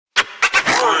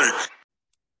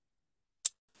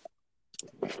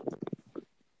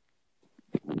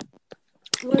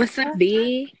What's up,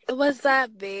 B? What's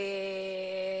up, bitch?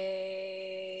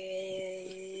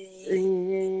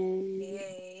 Mm,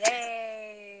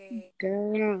 Hey.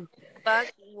 girl,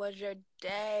 Fuck was your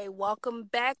day? Welcome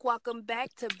back. Welcome back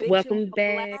to Bitch and welcome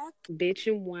back, Black. bitch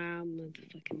and wild,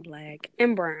 motherfucking black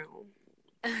and brown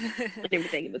and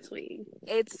everything in between.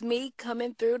 It's me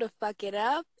coming through to fuck it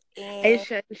up. Ain't And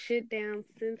shutting shit down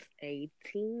since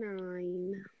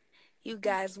 '89. you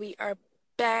guys, we are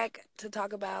back to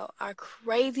talk about our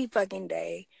crazy fucking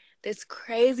day. This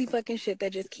crazy fucking shit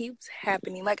that just keeps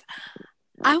happening. Like,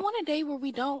 I want a day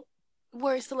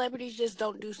where celebrities just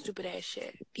don't do stupid ass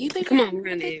shit. Do you think Come that's on, gonna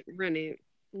run happen? it, run it.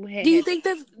 What Do you happened?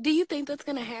 think that's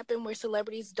gonna happen where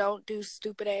celebrities don't do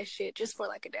stupid ass shit just for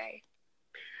like a day?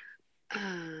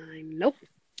 Nope.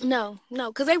 No,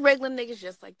 because they regular niggas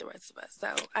just like the rest of us.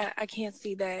 So I can't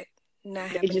see that not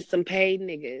They happening. just some paid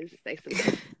niggas. They some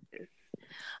paid niggas.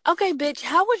 Okay, bitch,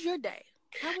 how was your day?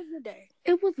 How was your day?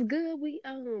 It was good. We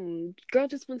girl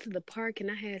just went to the park and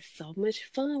I had so much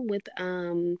fun with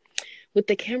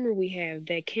the camera we have,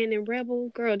 that Canon Rebel,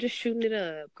 girl, just shooting it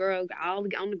up, girl, all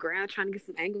on the ground trying to get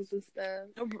some angles and stuff.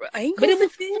 But it Angles,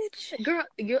 was bitch. fun, girl.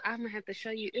 I'm gonna have to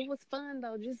show you. It was fun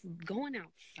though, just going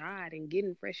outside and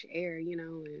getting fresh air, and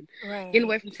getting Right.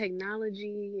 away from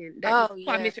technology. And that's Oh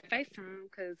why I yeah. missed your FaceTime,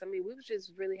 because I mean we was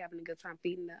just really having a good time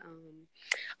feeding the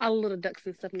all the little ducks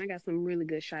and stuff, and I got some really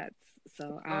good shots,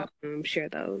 so I'll share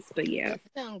those. But yeah. That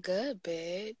sound good,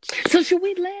 bitch. So should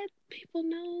we let people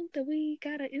know that we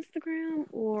got an Instagram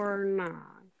or not?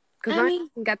 Because I I mean,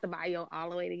 ain't got the bio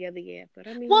all the way together yet. But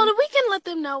I well, mean, we can let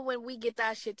them know when we get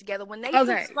that shit together. When they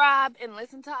okay. subscribe and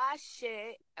listen to our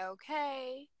shit,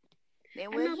 okay? Then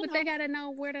I we'll, know, but they gotta know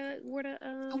where to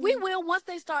we will once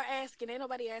they start asking. Ain't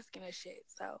nobody asking us shit,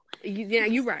 so Yeah,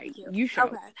 you're right. cute. You show.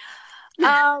 Okay.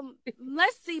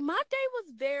 Let's see. My day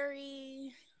was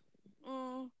very.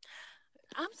 Mm,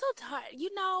 I'm so tired.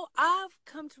 I've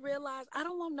come to realize I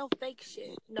don't want no fake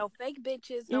shit, no fake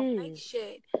bitches, no fake Mm,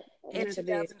 shit in not a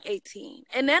bit. 2018,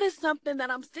 and that is something that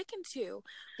I'm sticking to.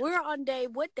 We're on day.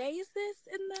 What day is this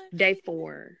in the Day year?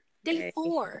 4. Day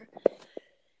 4,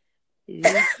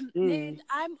 Mm. and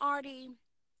I'm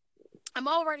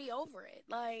already over it.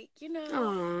 Like,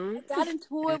 Aw. I got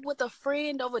into it with a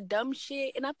friend over dumb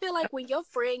shit. And I feel like when your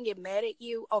friend get mad at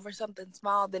you over something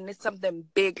small, then it's something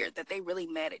bigger that they really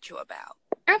mad at you about.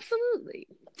 Absolutely.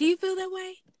 Do you feel that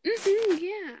way?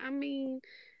 Yeah. I mean,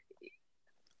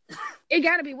 it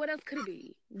gotta be. What else could it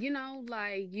be?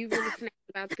 Like you really snapped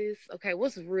about this. Okay,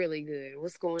 what's really good?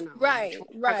 What's going on? What you Right, want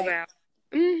to talk right. about?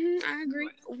 I agree.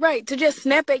 Right, to just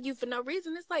snap at you for no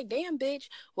reason. It's like, damn, bitch,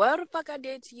 what the fuck I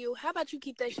did to you? How about you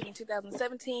keep that shit in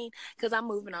 2017? Because I'm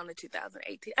moving on to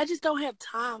 2018. I just don't have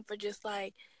time for just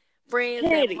like friends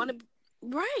that want Petty. to,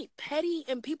 right, petty,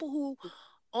 and people who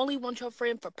only want your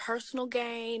friend for personal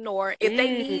gain, or if they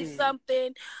need Mm.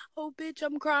 something, oh, bitch,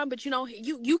 I'm crying. But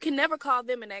you can never call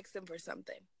them and ask them for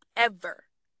something, ever.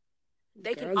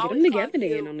 They can Girl, get them always call together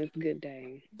then you. on this good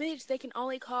day. Bitch, they can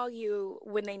only call you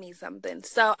when they need something.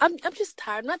 So I'm just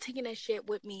tired. I'm not taking that shit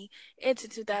with me into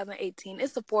 2018.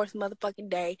 It's the fourth motherfucking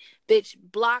day. Bitch,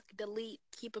 block, delete,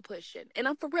 keep it pushing. And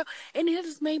I'm for real. And it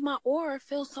just made my aura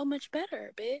feel so much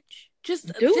better, bitch.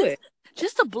 Just Do just it.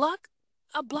 just a block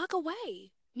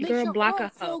away. Makes Girl, your block aura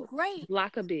a feel hoe. great.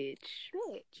 Block a bitch.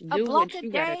 Bitch. A Do block what a you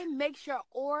gotta day makes your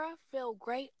aura feel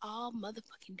great all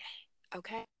motherfucking day.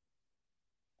 Okay?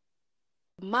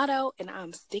 Motto, and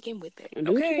I'm sticking with it. do.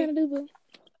 What you Okay? gotta do, boo.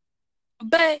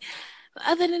 But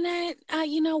other than that,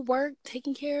 work,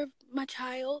 taking care of my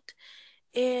child,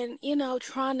 and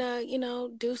trying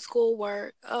to do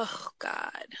schoolwork. Oh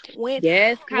God, when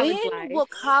Yes, college when life. will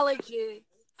colleges?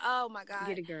 Oh my Get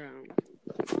God, it, girl.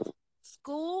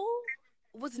 school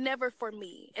was never for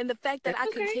me, and the fact that That's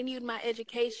I okay. continued my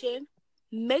education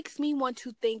makes me want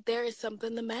to think there is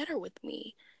something the matter with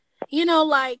me.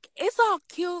 Like it's all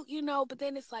cute, but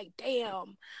then it's like,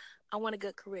 damn, I want a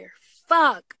good career.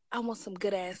 Fuck, I want some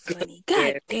good ass money.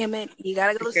 God Yeah. damn it. You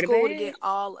gotta go to Secure the school to get bag.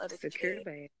 all of the Secure the shit.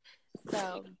 bag.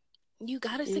 So you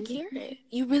gotta secure Mm-hmm. it.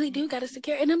 You really do gotta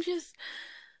secure it. And I'm just,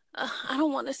 I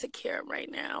don't want to secure it right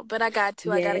now, but I got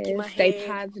to. I gotta keep Yes, my stay head.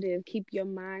 positive. Keep your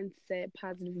mindset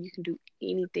positive. You can do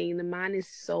anything. The mind is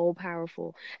so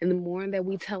powerful. And the more that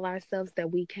we tell ourselves that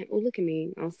we can't, oh, look at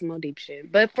me on some more deep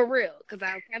shit. But for real, because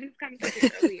I was having this conversation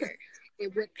earlier.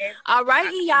 It would, All right,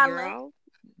 Iyanla. girl,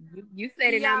 you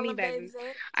said it, not me, Iyanla, baby.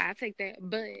 baby. I take that.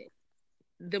 But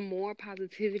the more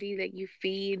positivity that you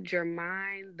feed your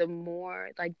mind, the more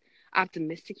like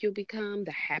optimistic you'll become,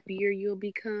 the happier you'll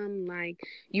become. Like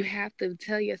you have to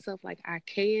tell yourself like I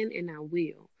can and I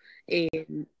will.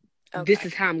 And this Okay.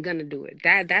 is how I'm gonna do it.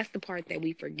 That's the part that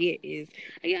we forget is,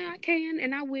 yeah, I can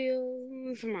and I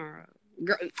will tomorrow.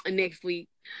 Girl, next week,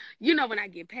 when I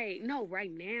get paid. No,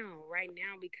 right now,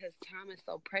 because time is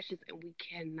so precious and we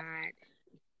cannot.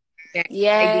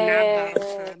 They do not bottle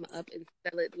Yes. time up and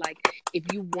sell it. Like, if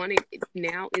you want it,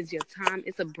 now is your time.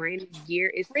 It's a brand new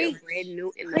year. It's still brand Preach.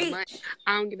 new in the month. Preach.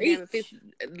 I don't give a damn if it's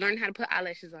Preach. learn how to put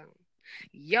eyelashes on.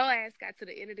 Your ass got to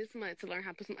the end of this month to learn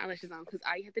how to put some eyelashes on, because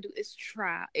all you have to do is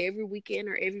try every weekend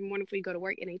or every morning before you go to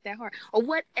work. It ain't that hard. Or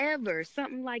whatever.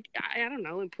 Something like, I don't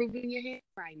know, improving your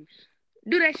handwriting.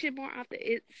 Do that shit more often.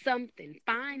 It's something.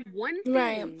 Find one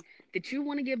Right. thing that you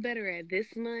want to get better at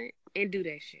this month and do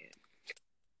that shit.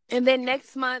 And then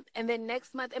next month, and then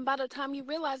next month, and by the time you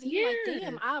realize it, you're like, Yeah.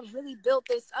 damn, I really built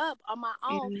this up on my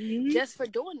own Mm-hmm. just for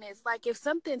doing this. Like, if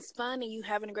something's fun and you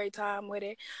having a great time with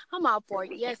it, I'm all for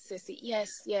it. Yes, sissy.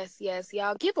 Yes, yes, yes.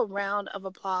 Y'all give a round of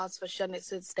applause for shutting it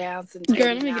sits down since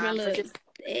Girl, let me get my 89 for little.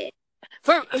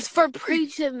 just for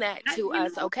preaching that to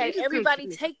us. Okay, It just comes to everybody,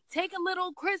 me. take a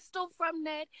little crystal from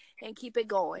that and keep it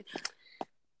going.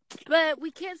 But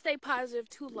we can't stay positive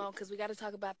too long because we got to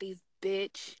talk about these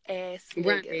bitch ass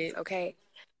Run niggas. it. Okay,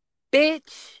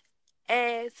 bitch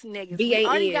ass niggas. We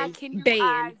already got B.A.N. Kenyon Ban.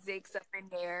 Isaacs up in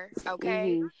there.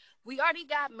 Okay, Mm-hmm. we already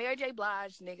got Mary J.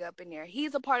 Blige nigga up in there.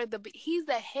 He's a part of he's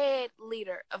the head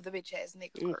leader of the bitch ass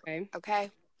nigga crew. Okay.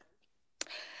 Okay,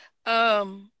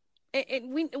 um,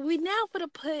 and we now gonna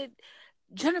put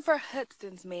Jennifer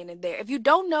Hudson's man in there. If you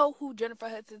don't know who Jennifer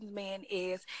Hudson's man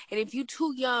is, and if you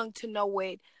too young to know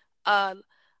what uh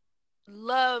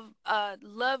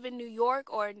love in New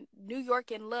York or New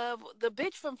York in Love, the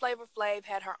bitch from Flavor Flav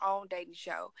had her own dating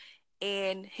show,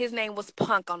 and his name was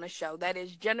Punk on the show. That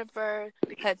is Jennifer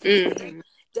Hudson's man. Mm-hmm.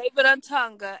 David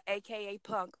Untunga, aka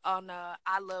Punk, on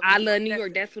I Love New I York. love New That's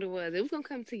York. the That's name. what it was. It was gonna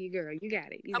come to you, girl. You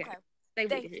got it. You got Okay. it. Stay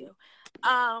with it, Thank honey. you.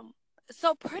 Um,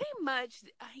 so pretty much,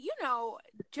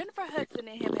 Jennifer Hudson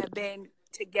and him have been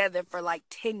together for like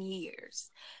 10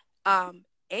 years.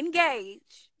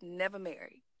 Engaged, never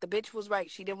married. The bitch was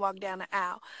right. She didn't walk down the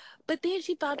aisle. But then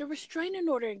she filed a restraining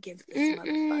order against this He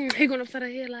motherfucker. going upside her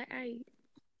head like, hey.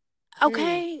 Mm.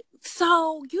 Okay.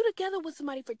 So you together with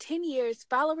somebody for 10 years,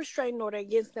 file a restraining order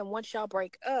against them once y'all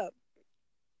break up.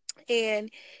 And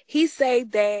he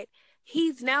said that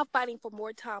he's now fighting for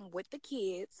more time with the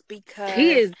kids because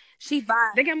Kids. she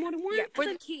by They got more than one? yeah, I for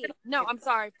the thought kid. they No, I'm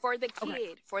sorry, okay. for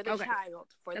the Okay. child,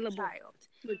 for That the little boy. child.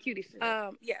 Little cutie shit.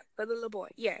 Yeah, for the little boy.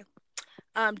 Yeah.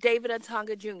 David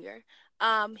Atonga Jr.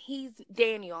 He's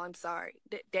Daniel. I'm sorry,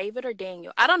 David or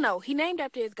Daniel. I don't know. He named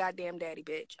after his goddamn daddy,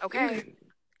 bitch. Okay. Okay.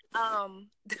 Um.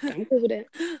 I'm cool with that.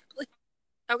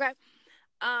 okay.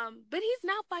 But he's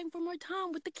now fighting for more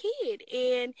time with the kid,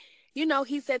 and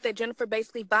he said that Jennifer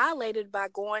basically violated by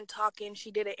going talking.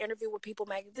 She did an interview with People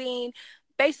Magazine.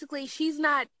 Basically, she's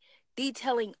not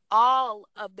detailing all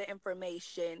of the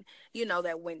information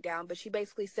that went down, but she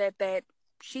basically said that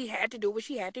she had to do what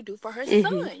she had to do for her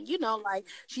Mm-hmm. son. Like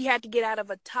she had to get out of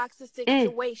a toxic Mm.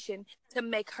 situation to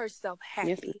make herself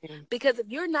Yes, happy. ma'am. Because if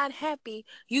you're not happy,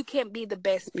 you can't be the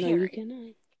best No, you parent.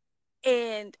 cannot.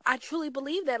 And I truly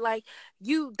believe that, like,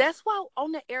 that's why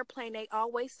on the airplane they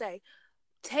always say,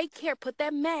 take care, put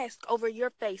that mask over your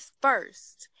face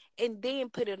first and then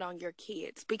put it on your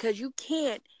kids, because you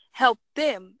can't help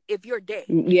them if you're dead,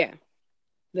 Yeah,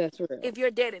 that's real. if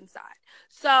you're dead inside.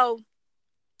 So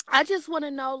I just want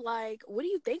to know, like, what do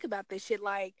you think about this shit?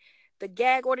 Like, the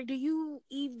gag order, do you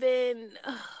even,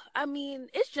 I mean,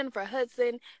 it's Jennifer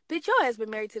Hudson. Bitch, your ass been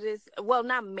married to this, well,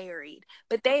 not married,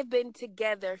 but they've been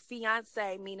together,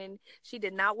 fiance, meaning she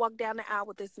did not walk down the aisle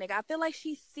with this nigga. I feel like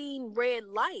she's seen red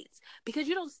lights because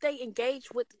you don't stay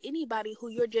engaged with anybody who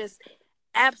you're just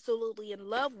absolutely in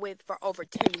love with for over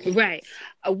 10 Right.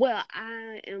 years. Well,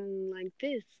 I am like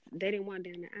this. They didn't walk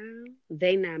down the aisle.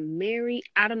 They not married.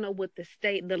 I don't know what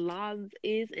the laws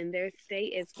is in their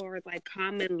state as far as like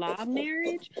common law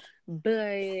marriage,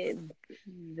 but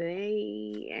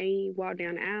they ain't walked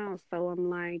down the aisle. So I'm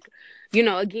like,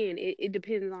 again, it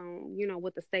depends on,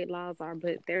 what the state laws are,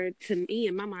 but they're, to me,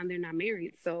 in my mind, they're not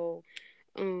married. So,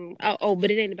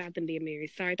 but it ain't about them being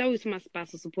married. Sorry. I thought it was my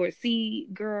spousal support. See,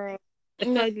 girl. The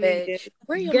No, fuck nigga. bitch.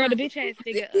 Where your Girl, the mind? bitch ass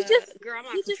nigga, He's girl, I'm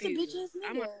not he's just a bitch confused. ass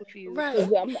I'm not nigga, confused. right?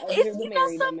 Because I'm over It's here with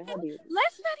Mary them and her something. business.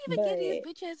 Let's not even get his But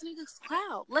bitch ass niggas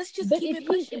clout. Let's just but keep if it he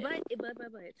pushing. but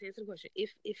to answer the question,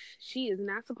 if she is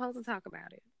not supposed to talk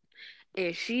about it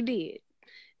and she did,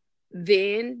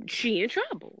 then she in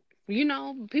trouble. You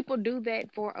know, people do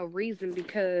that for a reason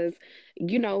because,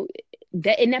 you know,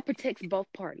 that protects both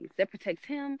parties. That protects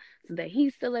him so that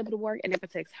he's still able to work, and it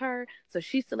protects her so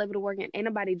she's still able to work, and ain't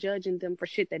nobody judging them for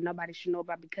shit that nobody should know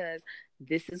about because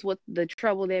this is what the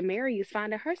trouble that Mary is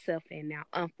finding herself in now,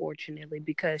 unfortunately,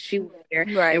 because she was there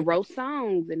Right. and wrote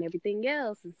songs and everything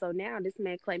else. And so now this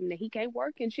man claiming that he can't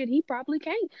work and shit, he probably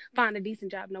can't find a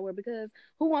decent job nowhere because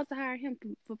who wants to hire him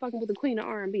for fucking with the queen of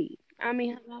R&B? I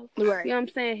mean, hello? You Right. know what I'm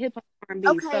saying? Hip hop R&B.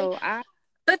 Okay. So I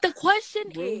But the question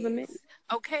rules them in. is,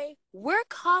 okay, we're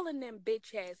calling them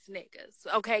bitch ass niggas,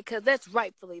 okay? Because that's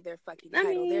rightfully their fucking I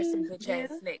title. They're some mean, bitch yeah.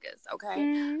 ass niggas, okay?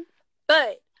 Mm.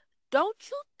 But don't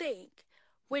you think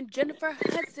when Jennifer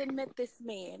Hudson met this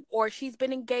man, or she's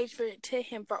been engaged to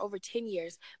him for over 10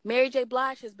 years, Mary J.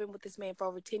 Blige has been with this man for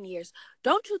over 10 years,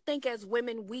 don't you think as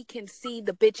women we can see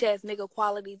the bitch ass nigga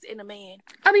qualities in a man?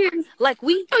 I mean, Like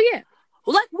oh yeah.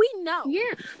 we know.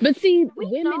 Yeah, but see, We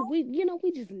women, know.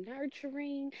 we just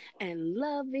nurturing and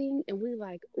loving, and we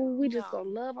like, oh, we just No. gonna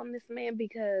love on this man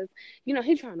because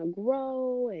he's trying to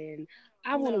grow, and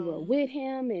I want to grow No. with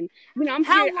him, and I'm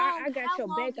here, I got How your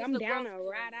back, long is I'm the down growth to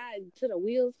ride period? out to the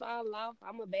wheels fall off,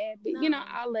 I'm a bad bitch, No.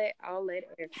 I'll let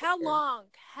How her, long?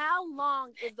 How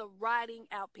long is the riding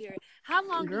out period? How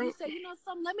long do you girl, say,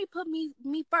 something, let me put me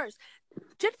first?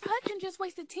 Jennifer Hudson just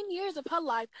wasted 10 years of her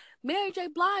life. Mary J.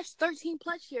 Blige, 13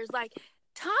 plus years. Like,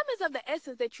 time is of the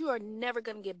essence that you are never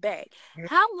going to get back.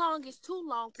 How long is too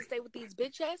long to stay with these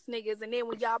bitch ass niggas? And then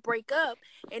when y'all break up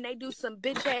and they do some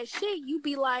bitch ass shit, you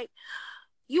be like,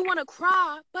 you want to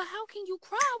cry, but how can you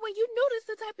cry when you knew this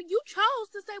the type of, you chose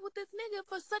to stay with this nigga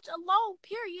for such a long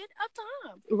period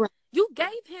of time? right. You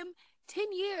gave him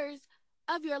 10 years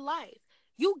of your life.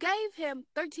 You gave him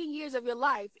 13 years of your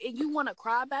life, and you want to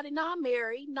cry about it? Nah,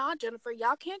 Mary, nah, Jennifer,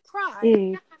 y'all can't cry.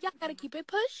 Mm. Y'all got to keep it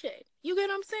pushing. You get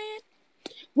what I'm saying?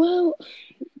 Well,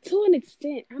 to an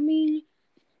extent, I mean,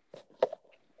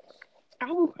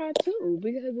 I would cry too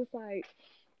because it's like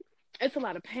it's a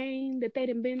lot of pain that they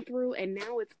done been through, and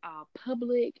now it's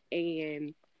public,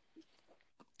 and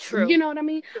you True. know what I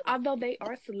mean? Although they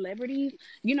are celebrities,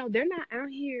 they're not out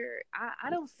here.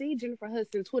 I don't see Jennifer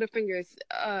Hudson Twitter fingers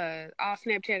all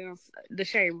Snapchat on the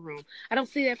shade room. I don't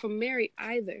see that from Mary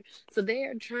either. So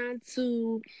they're trying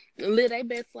to live their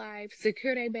best life,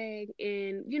 secure their bag,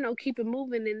 and keep it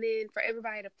moving. And then for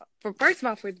everybody for first of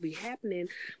all, for it to be happening,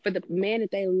 for the man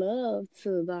that they love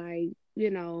to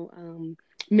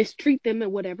mistreat them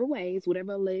in whatever ways,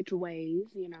 whatever alleged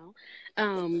ways,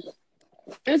 um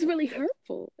it's really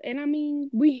hurtful. And I mean,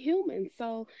 we humans,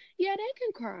 so yeah, they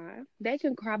can cry. They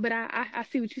can cry, but I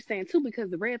see what you're saying too,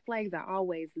 because the red flags are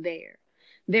always there.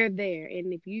 They're there.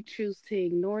 And if you choose to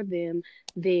ignore them,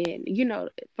 then,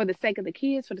 for the sake of the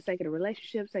kids, for the sake of the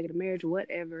relationship, sake of the marriage,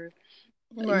 whatever,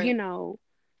 you Right. know,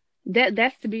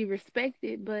 that's to be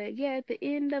respected. But yeah, at the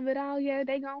end of it all, yeah,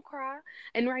 they gonna cry.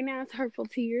 And right now it's hurtful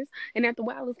tears. And after a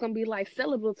while it's gonna be like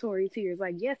celebratory tears.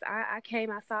 Like, yes, I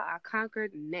came, I saw, I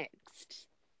conquered, next.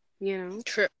 You know?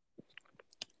 True.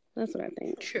 That's what I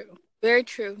think. True. Very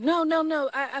true. No, no, no.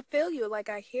 I feel you. Like,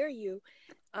 I hear you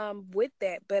with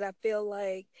that, but I feel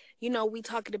like, we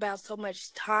talking about so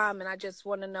much time, and I just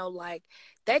want to know, like,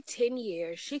 that 10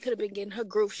 years she could have been getting her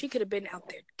groove. She could have been out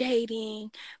there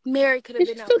dating. Mary could have And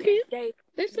she been out still there can. dating.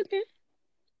 They still can.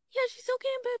 Yeah, she still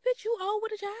can, but bitch, you old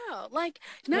with a child. Like,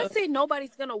 not saying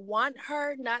nobody's gonna want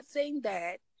her, not saying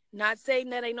that, not saying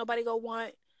that ain't nobody gonna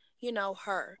want,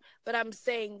 her, but I'm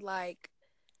saying, like,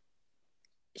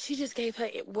 she just gave her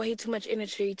way too much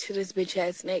energy to this bitch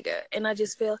ass nigga. And I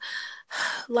just feel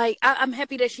like I'm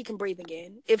happy that she can breathe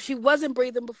again. If she wasn't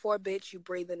breathing before, bitch, you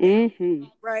breathing now. Mm-hmm.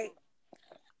 Right?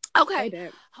 Say Okay.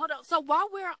 that. Hold on. So while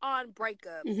we're on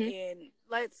breakups, Mm-hmm. and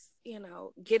let's,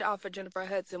 get off of Jennifer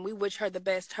Hudson, we wish her the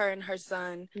best, her and her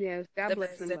son, Yes. God the bless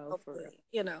best, them and both for real.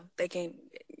 hopefully, they can,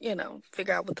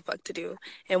 figure out what the fuck to do.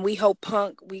 And we hope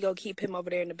Punk, we go keep him over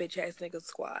there in the bitch ass nigga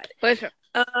squad. For sure.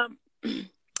 Um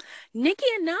Nicki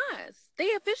and Nas,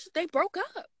 they broke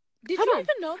up. Did Hold you on.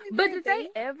 even know they were But a did they thing?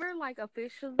 ever like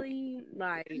officially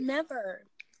like Never.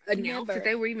 announce that Never.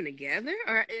 they were even together,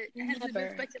 or has it been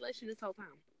Never. speculation this whole time?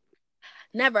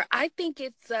 Never. I think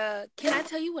it's can I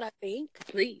tell you what I think?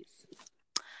 Please.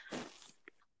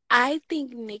 I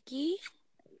think Nicki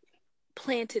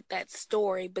planted that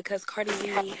story because Cardi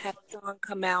B had a song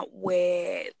come out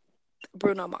with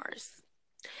Bruno Mars.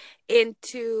 And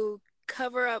to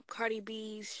cover up Cardi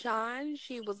B's shine,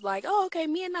 she was like, "Oh, okay,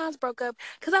 me and Nas broke up."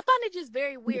 Because I find it just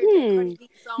very weird that Hmm. Cardi B's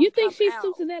song You think come she stooped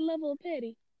out. to that level of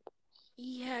petty?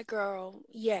 Yeah, girl.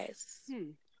 Yes.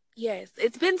 Hmm. Yes.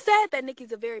 It's been said that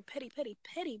Nicki's a very petty, petty,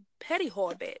 petty, petty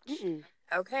whore bitch. Mm-mm.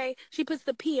 Okay? She puts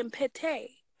the P in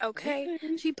pete. Okay,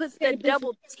 Okay. she puts the Petty pussy.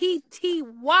 double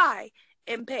TTY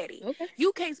in petty. Okay.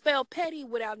 You can't spell petty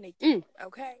without Nikki. Mm.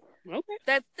 Okay,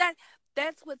 Okay.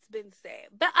 that's what's been said.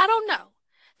 But I don't know.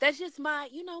 That's just my,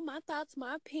 my thoughts,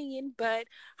 my opinion. But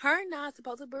her and Nas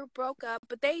supposedly broke up,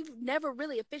 but they've never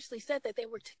really officially said that they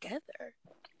were together.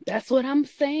 That's what I'm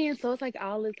saying. So it's like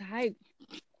all this hype.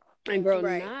 And girl,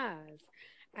 Right. Nas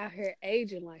out here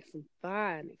aging like some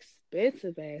fine,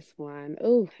 expensive ass wine.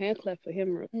 Oh, hand clap for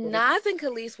him real quick. Nas and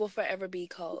Khalees will forever be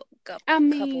I couple.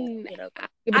 mean, I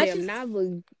give a I damn. just Nas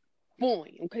look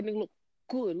fine. Okay, nigga look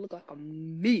good. Look like a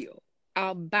meal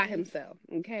all by himself.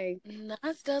 Okay,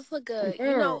 Nas does look good.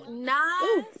 girl. Ooh.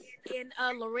 Nas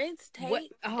and Lorenz What?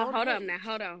 Tate Oh, don't hold on now. age.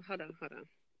 Hold on.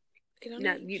 They don't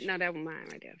No, you age. know that was mine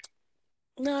right there.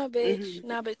 Nah, bitch. Mm-hmm.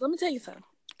 Nah, bitch. Let me tell you something.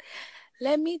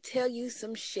 Let me tell you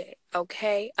some shit,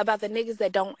 okay? About the niggas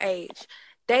that don't age.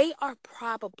 They are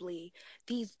probably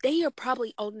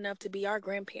old enough to be our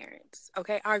grandparents,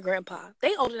 okay? Our grandpa.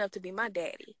 They old enough to be my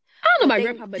daddy. I don't know But about they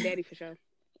grandpa, but daddy for sure.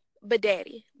 but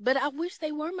daddy. But I wish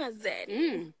they were my zaddy.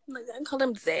 Mm. Like I call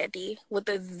them zaddy with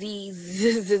a You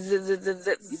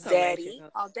so ratchet, zaddy huh?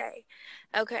 all day.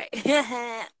 Okay.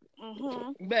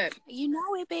 But You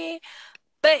know it, babe.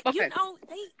 But okay,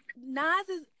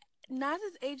 Nas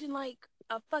is aging like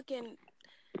a fucking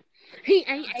he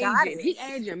ain't aging. He goddess.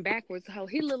 aging backwards. Ho,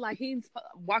 he look like he's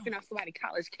walking off somebody's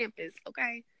college campus.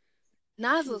 Okay.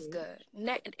 Nas looks Mm.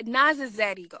 good. Nas is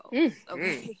zaddy goals. Mm.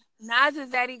 Okay. Nas is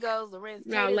zaddy goals. Lorenz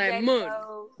Tate Now is let zaddy money.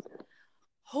 goals.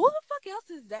 Who the fuck else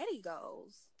is zaddy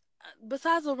goals?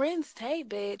 Besides Lorenz Tate,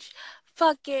 bitch.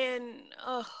 Fucking,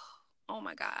 oh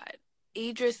my God.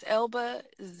 Idris Elba,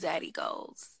 zaddy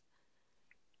goals.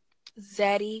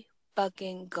 Zaddy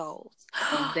fucking goals.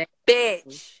 That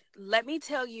Bitch. Let me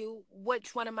tell you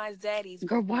which one of my zaddies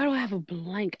girl. broke Why my do I heart. have a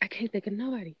blank? I can't think of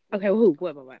nobody. Okay, who?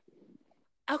 What?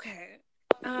 Okay.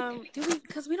 Do we?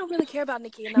 Because we don't really care about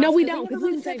Nicki and No, Nas we because they don't. never Because we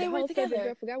really can said say the they were whole subject, girl.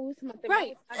 together. Forgot we was talking about them Right.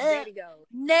 hoes. How daddy goes.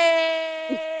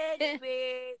 Next,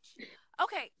 bitch.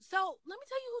 Okay, so let me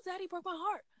tell you who Zaddy broke my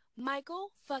heart.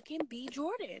 Michael fucking B.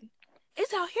 Jordan.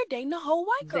 It's out here dating a whole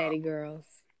white girl. Zaddy girls.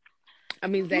 I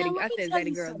mean, Now Zaddy. let I me said tell Zaddy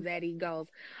you girls. something. Zaddy goes.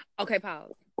 Okay,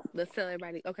 pause. Let's tell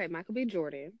everybody. Okay, Michael B.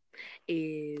 Jordan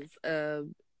is a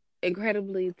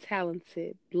incredibly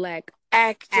talented black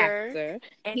Actor, actor.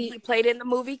 and He he played in the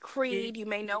movie Creed. You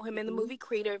may know him in the Mhm. movie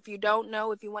Creed, or if you don't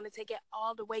know, if you want to take it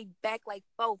all the way back like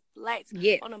 4 flats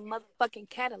Yes. on a motherfucking Say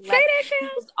Cadillac, that, he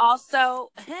child. was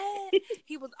also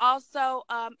he was also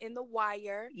in The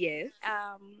Wire Yes.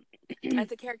 um as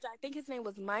a character. I think his name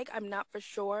was Mike. I'm not for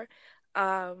sure.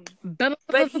 But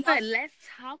he But also. let's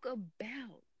talk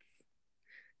about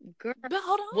girl. But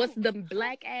hold What's on. the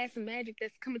black ass magic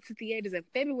that's coming to theaters in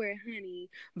February, honey?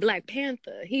 Black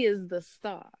Panther. He is the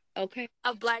star. Okay.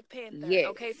 Of Black Panther. Yes.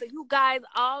 Okay, so you guys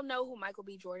all know who Michael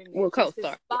B. Jordan Well, is. Just this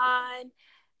co-star. fine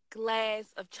glass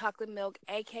of chocolate milk,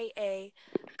 aka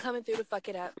coming through to fuck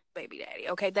it up, baby daddy.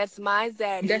 Okay, that's my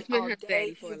zaddy That's been all her day.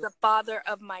 daddy for a He's long. the father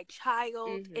of my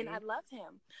child, and I Mm-hmm. love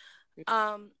him.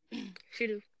 Um, She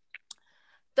do.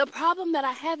 the problem that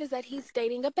I have is that he's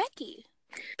dating a Becky.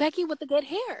 Becky with the good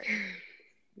hair.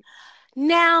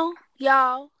 Now,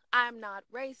 y'all, I'm not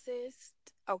racist.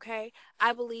 Okay,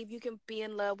 I believe you can be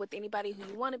in love with anybody who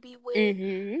you want to be with.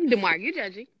 Mm-hmm. Then why are you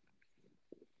judging?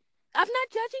 I'm not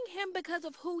judging him because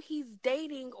of who he's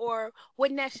dating or what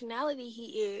nationality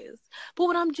he is. But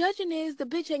what I'm judging is the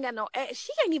bitch ain't got no ass.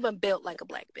 She ain't even built like a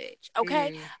black bitch.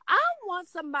 Okay. Mm-hmm. I want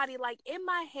somebody like in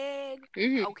my head,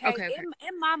 Mm-hmm. okay, Okay.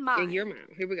 in my In your mind. mind.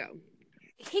 Here we go.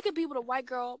 He could be with a white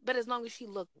girl, but as long as she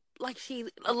look like she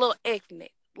a little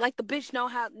ethnic. Like the bitch know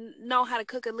how to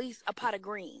cook at least a pot of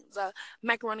greens,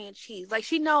 macaroni and cheese. Like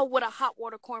she know what a hot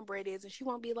water cornbread is, and she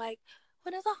won't be like,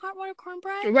 "What is a hot water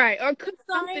cornbread?" Right. Or I'm cook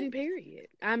sorry. something, period.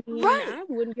 I mean, Right. I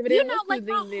wouldn't give a damn what Like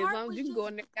my cuisine it is, as heart long as was you can go just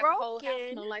in there and got the whole house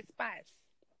broken. smell like spice.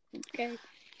 Okay.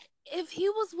 If he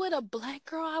was with a black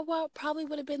girl, probably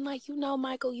would have been like,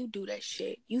 Michael, you do that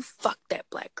shit. You fuck that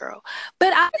black girl.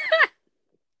 But I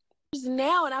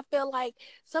now, and I feel like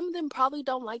some of them probably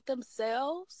don't like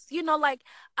themselves. Like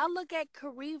I look at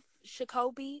Karif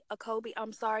Akobi.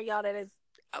 I'm sorry, y'all. That is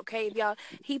okay, if y'all.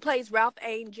 He plays Ralph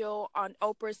Angel on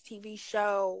Oprah's TV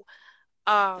show.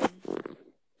 Um,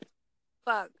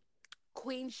 fuck.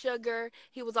 Queen Sugar.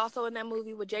 He was also in that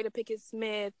movie with Jada Pinkett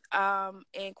Smith,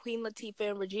 and Queen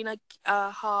Latifah and Regina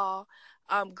Hall,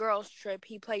 Girls Trip.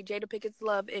 He played Jada Pinkett's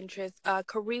love interest.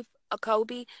 Karif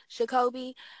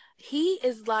Shakobi. He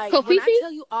is like when I Kofifi?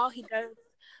 tell you all he does,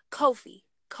 Kofi,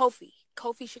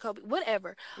 Kofi Shikobi,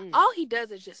 whatever. Mm. All he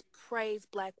does is just praise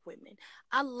black women.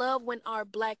 I love when our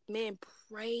black men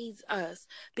praise us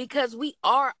because we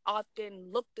are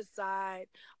often looked aside.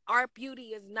 Our beauty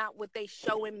is not what they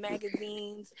show in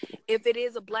magazines. If it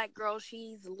is a black girl,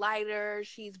 she's lighter,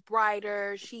 she's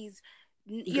brighter, she's,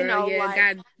 Girl, yeah, like,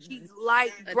 got she's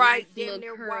light, a nice bright, damn little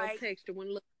near curl white. texture, one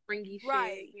little springy shit,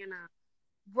 Right. you know,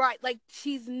 Right. Like,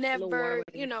 she's a little never,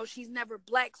 waterway. she's never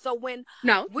black. So when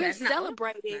No, we're that's not. Well,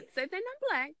 celebrated, not to say they're not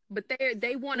black, but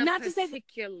they want a not to say that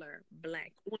particular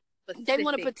black, they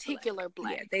want a specific black. particular Yeah,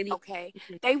 black, they. okay?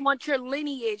 Mhm. They want your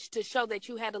lineage to show that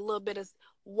you had a little bit of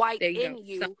white There you go. in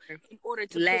you Somewhere in order to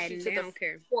push you Latin, to they the don't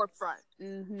care. forefront,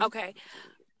 Mm-hmm. okay?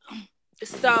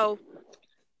 So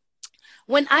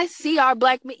when I see our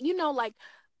black men, like,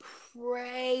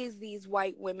 praise these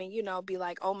white women, be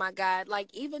like, oh my God, like,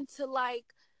 even to, like,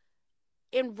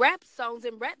 in rap songs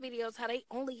and rap videos, how they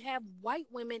only have white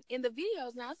women in the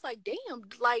videos. Now it's like, damn,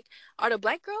 like, are the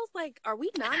black girls, like, are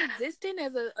we non-existent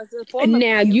as a form of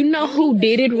Now you know beauty who and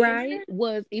did it right standard?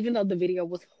 was, even though the video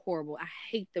was horrible. I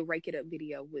hate the Rake It Up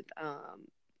video with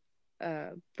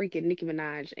freaking Nicki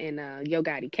Minaj and Yo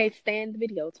Gotti. Can't stand the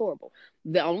video. It's horrible.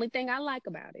 The only thing I like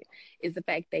about it is the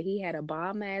fact that he had a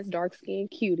bomb ass dark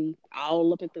skinned cutie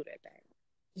all up and through that thing.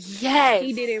 He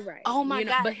Yes. did it right, Oh my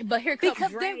God. But here comes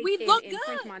Because then Drake we look and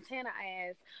French good. Montana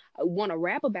ass want to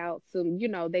rap about some, they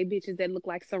bitches that look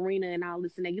like Serena and all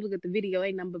this and that. You look at the video,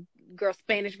 ain't nothing but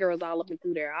Spanish girls all up and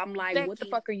through there. I'm like, what the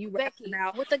fuck are you rapping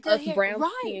about With the good us hair. brown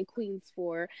Right. skin queens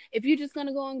for? If you're just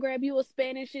gonna go and grab you a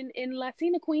Spanish and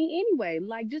Latina queen anyway,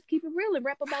 like, just keep it real and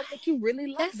rap about what you really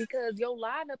like, That's because your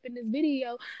lineup in this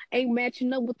video ain't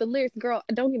matching up with the lyrics. Girl,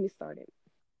 don't get me started.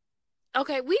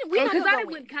 okay. We're not Because gonna I go in.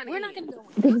 went kind of We're not in gonna go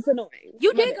in. because it's annoying.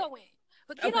 You My did bad. go in.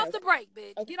 But get Okay, off okay. the break,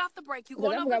 bitch. Okay. Get off the break. You Because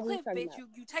going I over forgot a what we was cliff, talking bitch.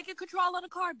 about. You taking control of the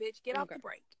car, bitch. Get off Okay. the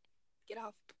brake. Get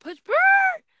off.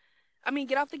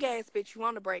 Get off the gas, bitch. You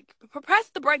on the brake. Press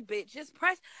the brake, bitch. Just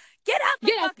press. Get out the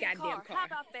Get out the fucking goddamn car. car. How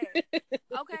about that?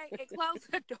 Okay, and close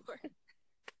the door.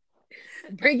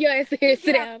 Bring your ass here, Just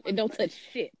sit get out down, the and don't motherfucker. touch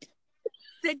shit.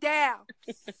 Sit down.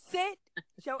 Sit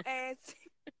your ass.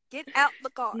 Get out the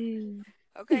car.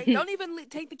 Okay, don't even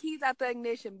take the keys out the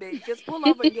ignition, bitch. Just pull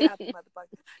over and get out the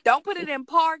motherfucker. Don't put it in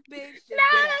park, bitch. Just get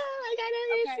out. I got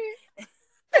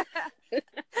no Okay.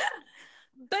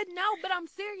 But I'm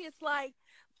serious. Like,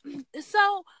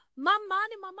 so my mind,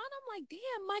 I'm like,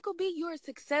 damn, Michael B, you're a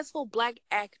successful black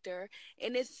actor,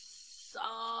 and it's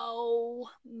so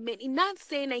many. Not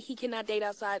saying that he cannot date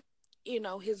outside,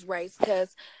 his race,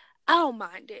 because I don't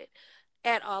mind it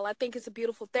at all. I think it's a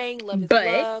beautiful thing. Love is But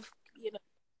love, I know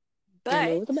But,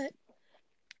 it was a but.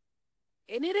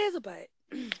 and it is a but.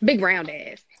 Big round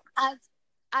ass. I,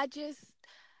 I just,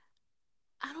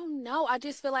 I don't know. I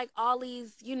just feel like all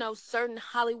these, certain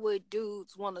Hollywood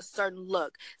dudes want a certain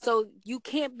look. So you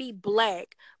can't be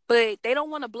black, but they don't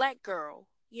want a black girl.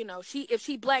 If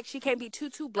she black, she can't be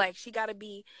too black. She got to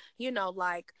be,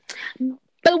 like.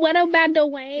 But what about the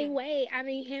way? I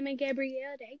mean, him and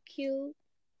Gabrielle, they cute.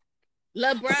 See,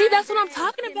 LeBron that's what I'm James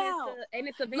talking about. and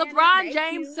it's Savannah, LeBron they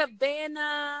James, cute.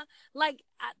 Savannah, like,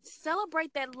 I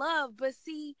celebrate that love, but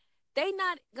see, they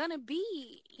not gonna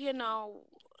be,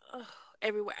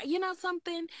 everywhere. You know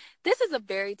something? This is a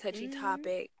very touchy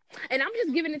topic, And I'm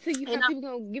just giving it to you and so people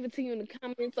gonna give it to you in the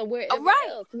comments or wherever right,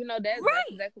 else. That's right,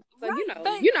 exactly. So right.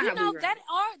 But you know how we run.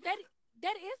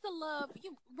 that is the love,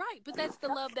 right? But that's the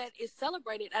love that is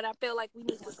celebrated, and I feel like we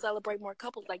need to celebrate more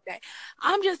couples like that.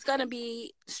 I'm just gonna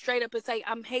be straight up and say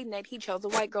I'm hating that he chose a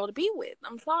white girl to be with.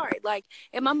 I'm sorry. Like,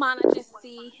 in my mind, I just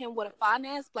see him with a fine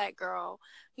ass black girl,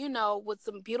 with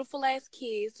some beautiful ass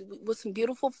kids, with some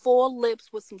beautiful full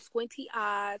lips, with some squinty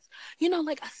eyes.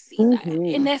 Like, I see that,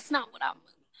 and that's not what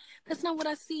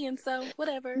I see. And so,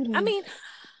 whatever. I mean,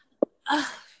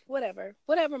 whatever,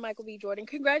 Michael B. Jordan.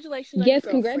 Congratulations on your Yes,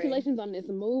 girlfriend. congratulations on this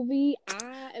movie.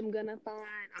 I'm gonna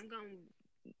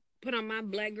put on my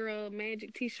black girl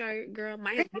magic t-shirt. Girl,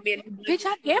 might have to be a new black Bitch,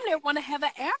 I damn near want to have an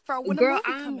afro when the girl.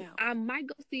 movie come out. I might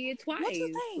go see it twice. What you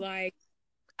think? Like,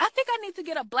 I think I need to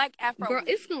get a black afro. girl, wig.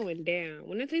 it's going down.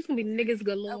 When it's gonna be niggas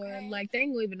galore. Okay. Like, they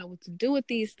ain't gonna even know what to do with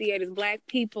these theaters. Black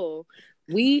people,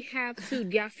 we have to.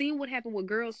 Y'all seen what happened with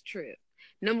Girls Trip?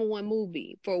 #1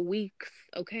 movie for weeks.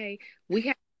 Okay, we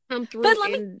have to come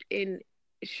through and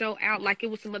show out like it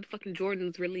was some motherfucking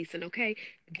Jordans releasing. Okay,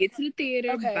 get to the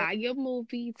theater, buy your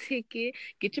movie ticket,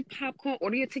 get your popcorn,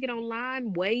 order your ticket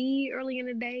online way early in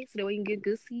the day so that we can get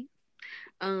good seats.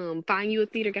 Find you a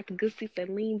theater, got the good seats that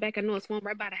lean back. I know it's one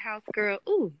right by the house, girl.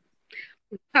 Ooh,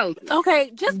 cozy.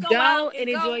 Okay, just go out and and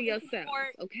enjoy go yourself.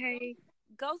 support, Okay,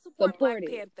 go support Black it.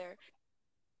 Panther.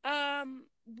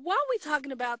 While we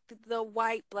talking about the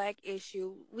white black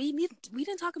issue, we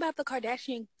didn't talk about the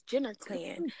Kardashian Jenner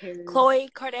clan. Who cares?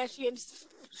 Khloe Kardashian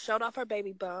showed off her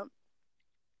baby bump.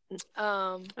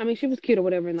 I mean, she was cute or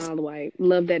whatever and all the white.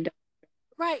 Love that.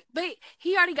 Right, but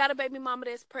he already got a baby mama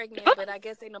that's pregnant. Oh, But I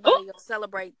guess ain't oh. nobody gonna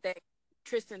celebrate that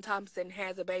Tristan Thompson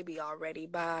has a baby already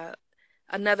by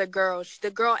another girl. The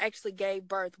girl actually gave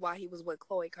birth while he was with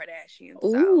Khloe Kardashian.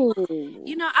 So Ooh.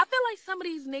 I feel like some of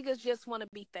these niggas just want to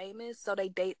be famous, so they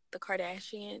date the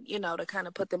Kardashian, to kind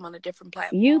of put them on a different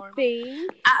You platform.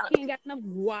 think he ain't got enough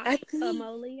I think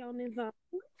guacamole on his own?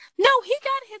 no, he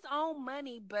got his own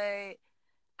money, but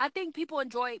I think They want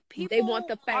people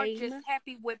the aren't just fame.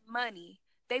 happy with money.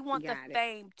 They want the Got it.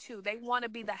 fame too. They want to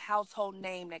be the household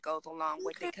name that goes along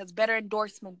with Okay. it because better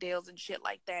endorsement deals and shit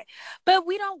like that. But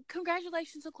we don't,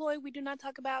 congratulations to Chloe. We do not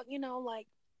talk about, like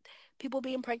people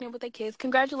being pregnant with their kids.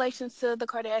 Congratulations to the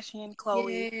Kardashian,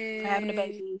 Chloe, for having a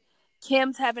Yay. baby.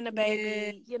 Kim's having a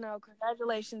Yay. baby.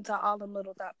 Congratulations to all them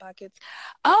little thought pockets.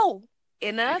 Oh,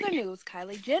 in other news,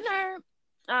 Kylie Jenner,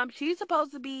 she's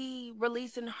supposed to be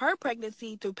releasing her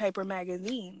pregnancy through Paper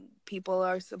Magazine. People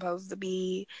are supposed to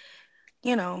be,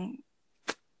 you know,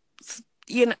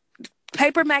 you know,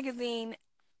 Paper Magazine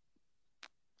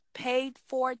paid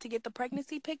for to get the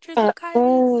pregnancy pictures of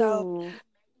Kylie. So Oh.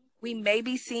 we may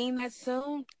be seeing that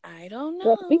soon. I don't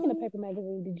Well, speaking of know. Paper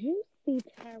Magazine, did you see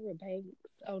Tyra Banks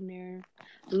on there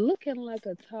looking like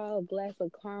a tall glass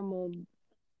of caramel?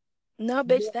 No,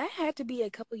 bitch, that had to be a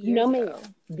couple No, years ago.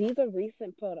 ma'am. These are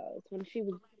recent photos when she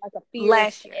was like a fierce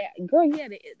Last year. girl. Yeah,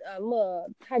 the little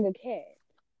tiger cat.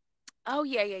 Oh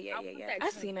yeah, yeah, yeah, I yeah, want yeah. that I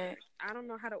seen cover. it. I don't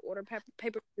know how to order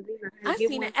paper magazine or how to I get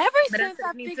seen it. one, but I said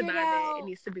I need to buy that. It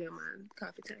needs to be on my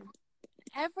coffee table.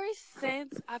 Ever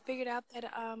since I figured out that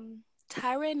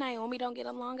Tyra and Naomi don't get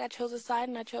along, I chose a side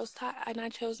and I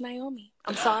chose Naomi.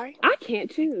 I'm sorry. I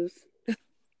can't choose.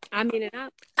 I mean, I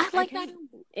I like can't,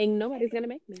 Naomi. and nobody's gonna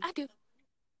make me. I do.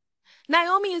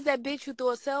 Naomi is that bitch who threw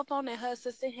a cell phone at her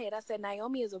assistant head. I said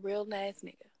Naomi is a real nice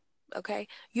nigga. Okay,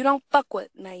 you don't fuck with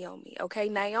Naomi. Okay,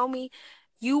 Naomi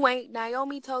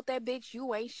told that bitch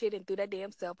you ain't shit and threw that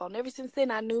damn cell phone. Ever since then,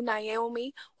 I knew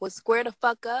Naomi was square the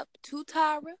fuck up to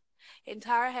Tyra, and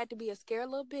Tyra had to be a scared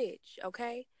little bitch.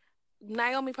 Okay,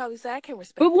 Naomi probably said I can't But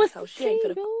respect this what's hoe. the She ain't for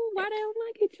the tingle? Why they don't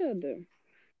like each other?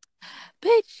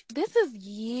 bitch. This is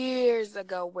years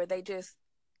ago where they just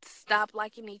stopped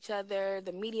liking each other.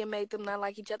 The media made them not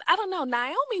like each other. I don't know.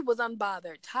 Naomi was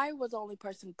unbothered. Ty was the only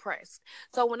person pressed.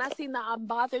 So when I seen the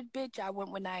unbothered bitch, I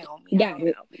went with Naomi. I Got don't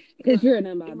it. know. Because you're an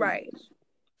unbothered Right.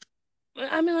 bitch.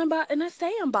 I mean, and I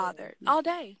stay unbothered Yeah. all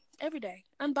day, every day.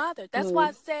 Unbothered. That's why Well,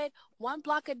 I said 1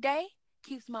 block a day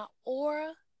keeps my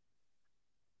aura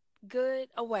good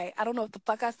away. I don't know what the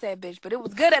fuck I said, bitch, but it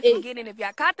was good at the it, beginning. If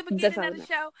y'all caught the that's beginning all of that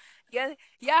the matters. show,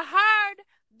 you heard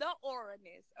the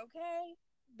aura-ness, okay?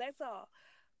 That's all.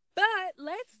 But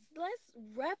let's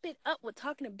wrap it up with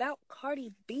talking about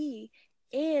Cardi B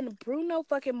and Bruno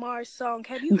fucking Mars song.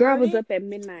 Have you Girl heard was it? up at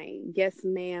midnight. Yes,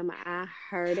 ma'am. I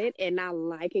heard it and I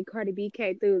like it. Cardi B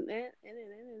came through.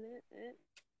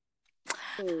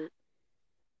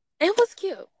 It was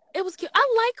cute. It was cute.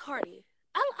 I like Cardi.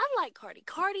 I like Cardi.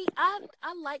 I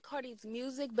like Cardi's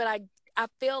music, but I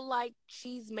feel like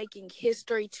she's making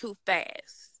history too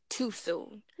fast, too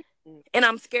soon. And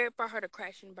I'm scared for her to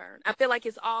crash and burn. I feel like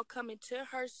it's all coming to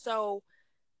her so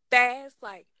fast,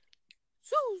 like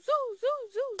zoo, zoo, zoo,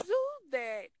 zoo, zoo,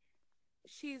 that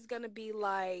she's gonna be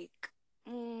like,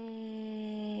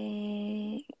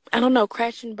 I don't know,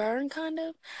 crash and burn, kind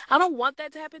of. I don't want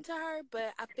that to happen to her,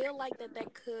 but I feel like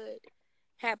that could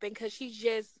happen because she's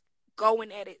just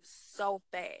going at it so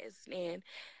fast, and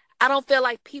I don't feel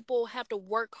like people have to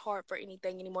work hard for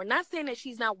anything anymore. Not saying that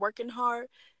she's not working hard,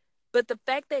 but the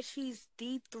fact that she's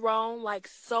dethroned like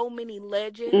so many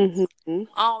legends Mm-hmm.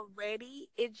 already,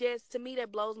 it just, to me,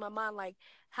 that blows my mind. Like,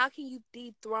 how can you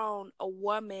dethrone a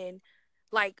woman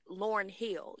like Lauryn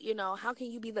Hill? How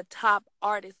can you be the top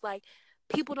artist? Like,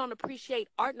 people don't appreciate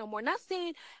art no more. Not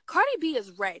saying Cardi B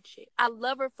is ratchet. I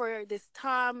love her for this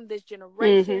time, this Mm-hmm.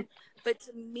 generation. But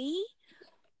to me,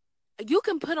 you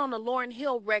can put on a Lauryn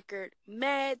Hill record,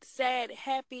 mad, sad,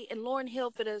 happy, and Lauryn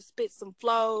Hill for to spit some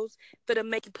flows, for to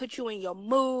make you put you in your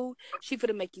mood. She for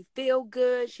to make you feel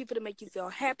good. She for to make you feel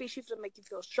happy. She for to make you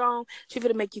feel strong. She for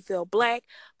to make you feel black.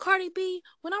 Cardi B,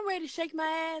 when I'm ready to shake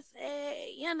my ass,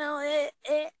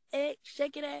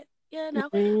 shake it at,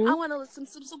 Mm-hmm. I want to listen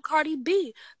to some Cardi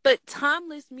B. But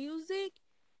timeless music,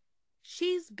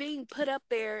 she's being put up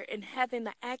there and having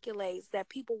the accolades that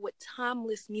people with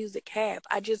timeless music have.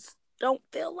 I just don't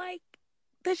feel like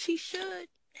that she should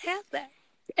have that.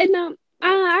 And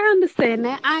I understand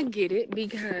that. I get it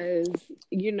because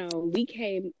we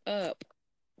came up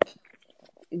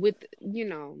with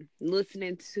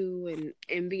listening to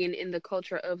and being in the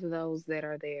culture of those that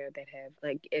are there that have,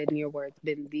 like, in your words,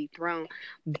 been dethroned.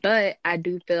 But I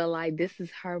do feel like this is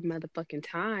her motherfucking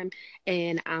time,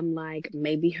 and I'm like,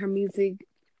 maybe her music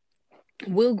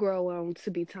will grow on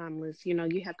to be timeless. You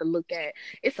have to look at,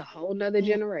 it's a whole nother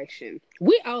generation.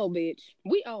 We old, bitch.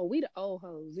 We the old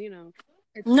hoes.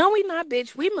 It's No, we not,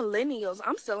 bitch. We millennials.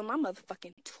 I'm still in my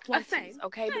motherfucking a 20s, same,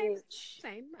 okay, same, bitch?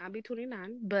 same. I'll be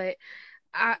 29, but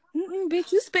I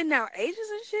Bitch, you spitting out ages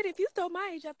and shit. If you throw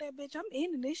my age out there, bitch, I'm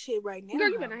ending this shit right girl, now,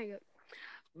 you better ho. hang up.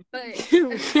 But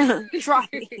Try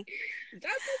me. don't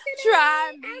you sit Try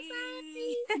outside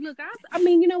me. me. Look, I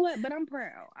mean, you know what? But I'm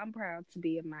proud. I'm proud to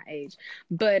be of my age.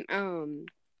 But I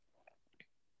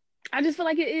just feel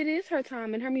like it is her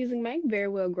time, and her music may very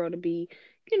well grow to be,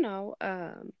 you know,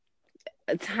 um,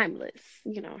 timeless,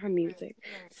 her music.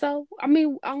 Right. So, I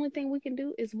mean, only thing we can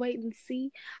do is wait and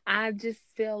see. I just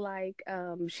feel like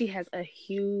she has a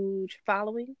huge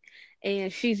following,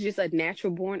 and she's just a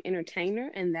natural born entertainer,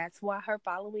 and that's why her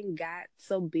following got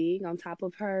so big. On top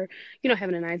of her,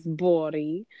 having a nice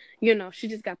body, she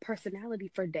just got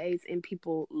personality for days, and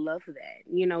people love that.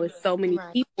 It's so many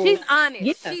Right. people. She's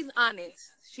honest. Yeah, She's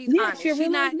honest. She's yeah, she honest. a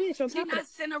real ass bitch. On She top of that, not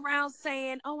sitting around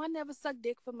saying, "Oh, I never sucked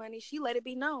dick for money." She let it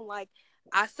be known, like,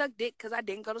 I sucked dick because I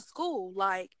didn't go to school.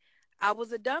 Like, I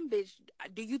was a dumb bitch.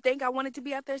 Do you think I wanted to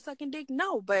be out there sucking dick?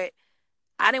 No, but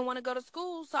I didn't want to go to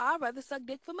school, so I'd rather suck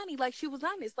dick for money. Like, she was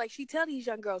honest. Like, she tell these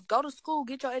young girls, go to school,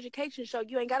 get your education, so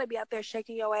you ain't got to be out there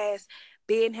shaking your ass,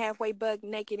 being halfway buck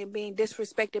naked and being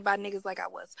disrespected by niggas like I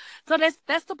was. So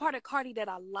that's the part of Cardi that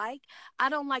I like. I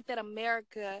don't like that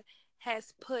America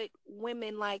has put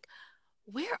women like,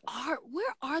 where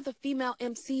are the female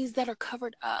MCs that are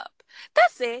covered up?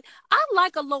 That's it. I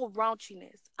like a little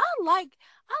raunchiness. I like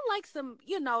some,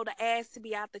 the ass to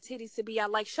be out, the titties to be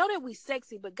out. Like, show that we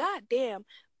sexy, but goddamn,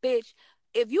 bitch,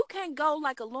 if you can't go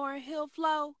like a Lauryn Hill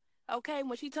flow, okay,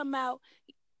 when she talking about,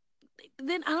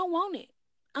 then I don't want it.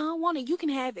 I don't want it. You can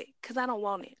have it, because I don't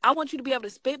want it. I want you to be able to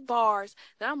spit bars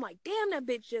that I'm like, damn, that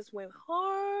bitch just went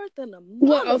hard than a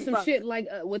well, oh, some motherfucker. shit like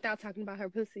without talking about her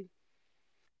pussy.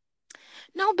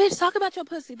 No, bitch, talk about your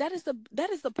pussy. That is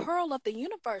the pearl of the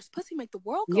universe. Pussy make the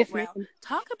world go Yes, round. ma'am.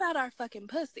 Talk about our fucking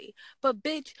pussy. But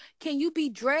bitch, can you be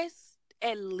dressed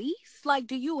at least? Like,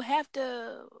 do you have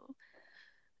to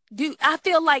do I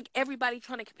feel like everybody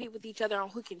trying to compete with each other on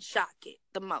who can shock it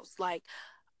the most. Like,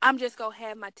 I'm just gonna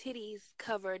have my titties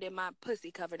covered and my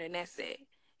pussy covered, and that's it.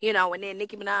 And then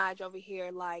Nicki Minaj over here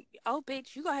like, oh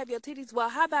bitch, you gonna have your titties. Well,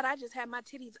 how about I just have my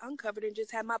titties uncovered and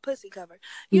just have my pussy covered?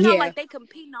 Yeah, Like, they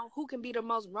competing on who can be the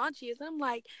most raunchiest. I'm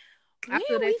like, I when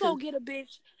feel that we too. gonna get a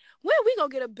bitch? When we gonna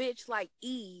get a bitch like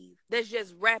Eve that's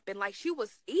just rapping? Like, Eve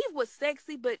was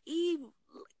sexy, but Eve,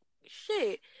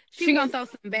 shit, she She gonna was, throw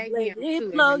some baggy let on it too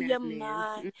every blow now your and then.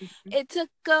 mind. Mm-hmm. It took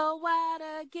a while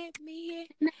to get me here,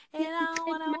 and Yeah, I don't take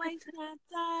wanna my waste my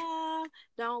time.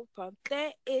 Don't pump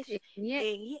that ish time. Yeah,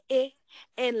 in your ear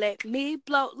and let me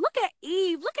blow. Look at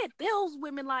Eve. Look at those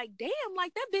women. Like, damn,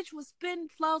 like that bitch was spinning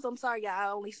flows. I'm sorry, y'all. I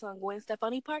only sung Gwen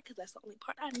Stefani part because that's the only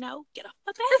part I know. Get off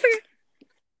my that's back. okay.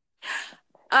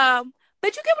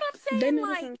 But you get what I'm They saying? know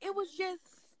the Like, song. it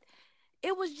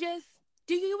was just.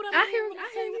 Do you get what I'm I saying hear, when I I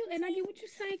hear say what you, I'm and I saying? get what you're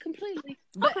saying completely.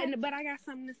 Okay. But I got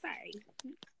something to say,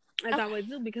 as I Okay. always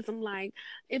do, because I'm like,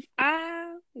 if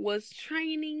I was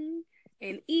training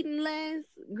and eating less,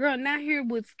 girl, not here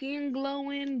with skin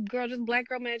glowing, girl, just black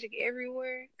girl magic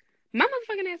everywhere. My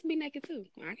motherfucking ass would be naked too.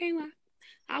 I can't lie.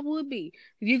 I would be.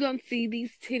 You gonna see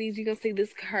these titties. You gonna see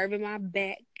this curve in my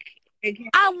back. Okay.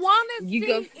 I want to You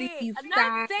gonna see see it. these I'm not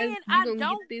thighs. saying You I gonna get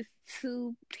don't. this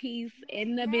two piece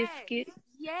and the Yes. biscuit.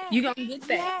 You Yes. gonna get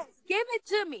that. Yes. Give it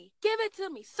to me. Give it to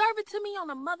me. Serve it to me on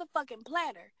a motherfucking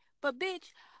platter. But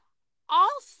bitch,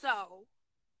 also,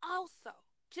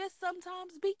 just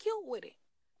sometimes be cute with it.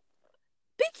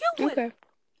 Be cute with it. Okay.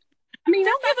 I mean, I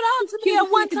Don't thought give it she all was to me cute at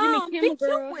before one the Jimmy time. Be Kimmel cute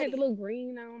girl with had the it. little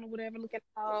green on or whatever, looking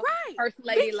all Right. first Be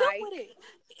lady cute like. with it.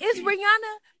 Is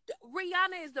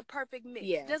Rihanna is the perfect mix.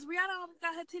 Yeah. Does Rihanna always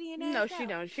got her titty and No, ass she out?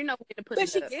 don't. She know when to put But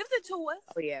it she up. gives it to us.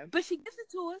 Oh yeah. But she gives it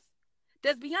to us.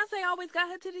 Does Beyonce always got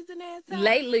her titties and ass out?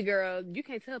 Lately, girl, you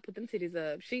can't tell her put them titties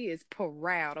up. She is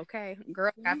proud, okay?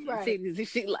 Girl got You some right. titties and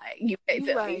she like, you can't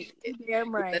You tell me right. shit. You damn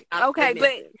You better right. not say Okay,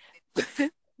 nothing.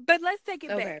 but let's take it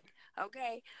Okay. back.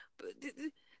 Okay.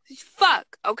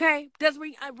 Fuck. Okay. Does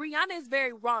Rihanna is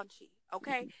very raunchy.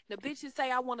 Okay. The bitches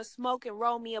say I want to smoke and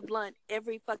roll me a blunt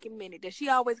every fucking minute. Does she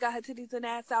always got her titties and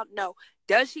ass out? No.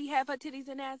 Does she have her titties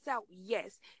and ass out?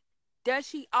 Yes. Does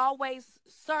she always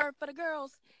serve for the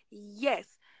girls?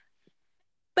 Yes.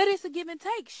 But it's a give and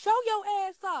take. Show your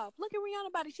ass off. Look at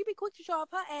Rihanna body. She be quick to show off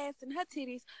her ass and her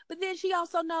titties, but then she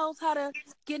also knows how to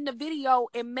get in the video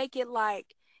and make it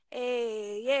like,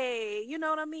 hey, hey, you know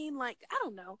what I mean? Like, I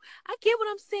don't know. I get what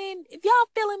I'm saying. If y'all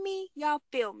feeling me, y'all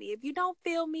feel me. If you don't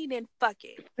feel me, then fuck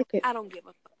it. Okay. I don't give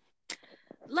a fuck.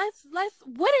 Let's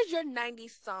what is your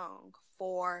 90s song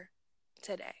for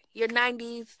today? Your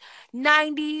 90s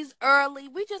early.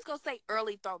 We just gonna say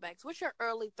early throwbacks. What's your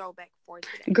early throwback for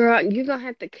today? Girl, you're gonna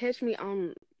have to catch me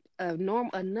on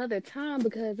another time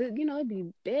because it'd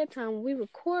be bedtime when we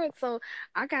record. So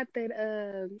I got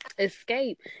that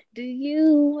escape. Do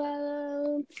you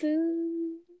want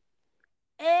to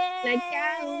like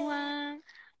I Hey,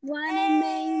 wanna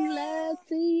make love hey,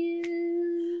 to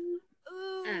you?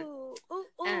 Uh, ooh, ooh,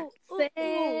 ooh, ooh, ooh,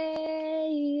 say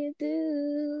you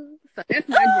do. So that's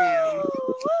my jam.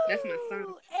 ooh, That's my song.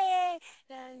 ooh, hey,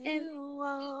 that And you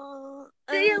want,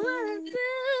 do you want to do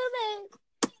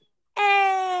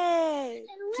hey,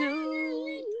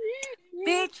 to that?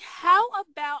 bitch. How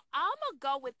about I'ma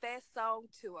go with that song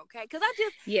too, okay? Cause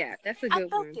Yeah, that's a I good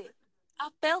felt one. it. I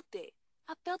felt it.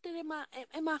 I felt it in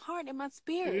my heart, in my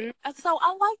spirit. Mm, And so I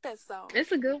like that song.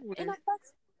 it's a good And one. I thought,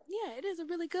 yeah, it is a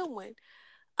really good one.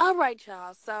 All right,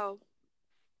 y'all. So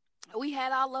we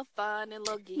had our little fun and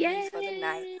little giggies for the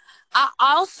night. Yay! I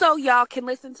also y'all can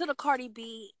listen to the Cardi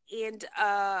B and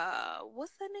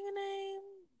what's that nigga name?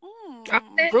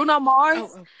 Okay. Bruno Oh, Mars.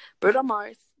 oh. Bruno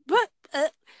Mars. But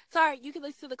sorry, you can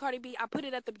listen to the Cardi B. I put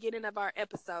it at the beginning of our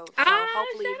episode. So Ah,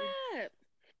 hopefully if you shut up.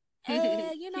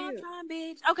 I'm Cute. trying,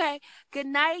 bitch. Okay. Good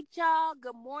night, y'all.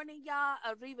 Good morning, y'all.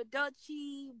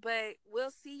 Arrivederci. But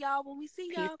we'll see y'all when we see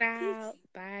Peace y'all. out. Peace.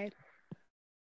 Bye.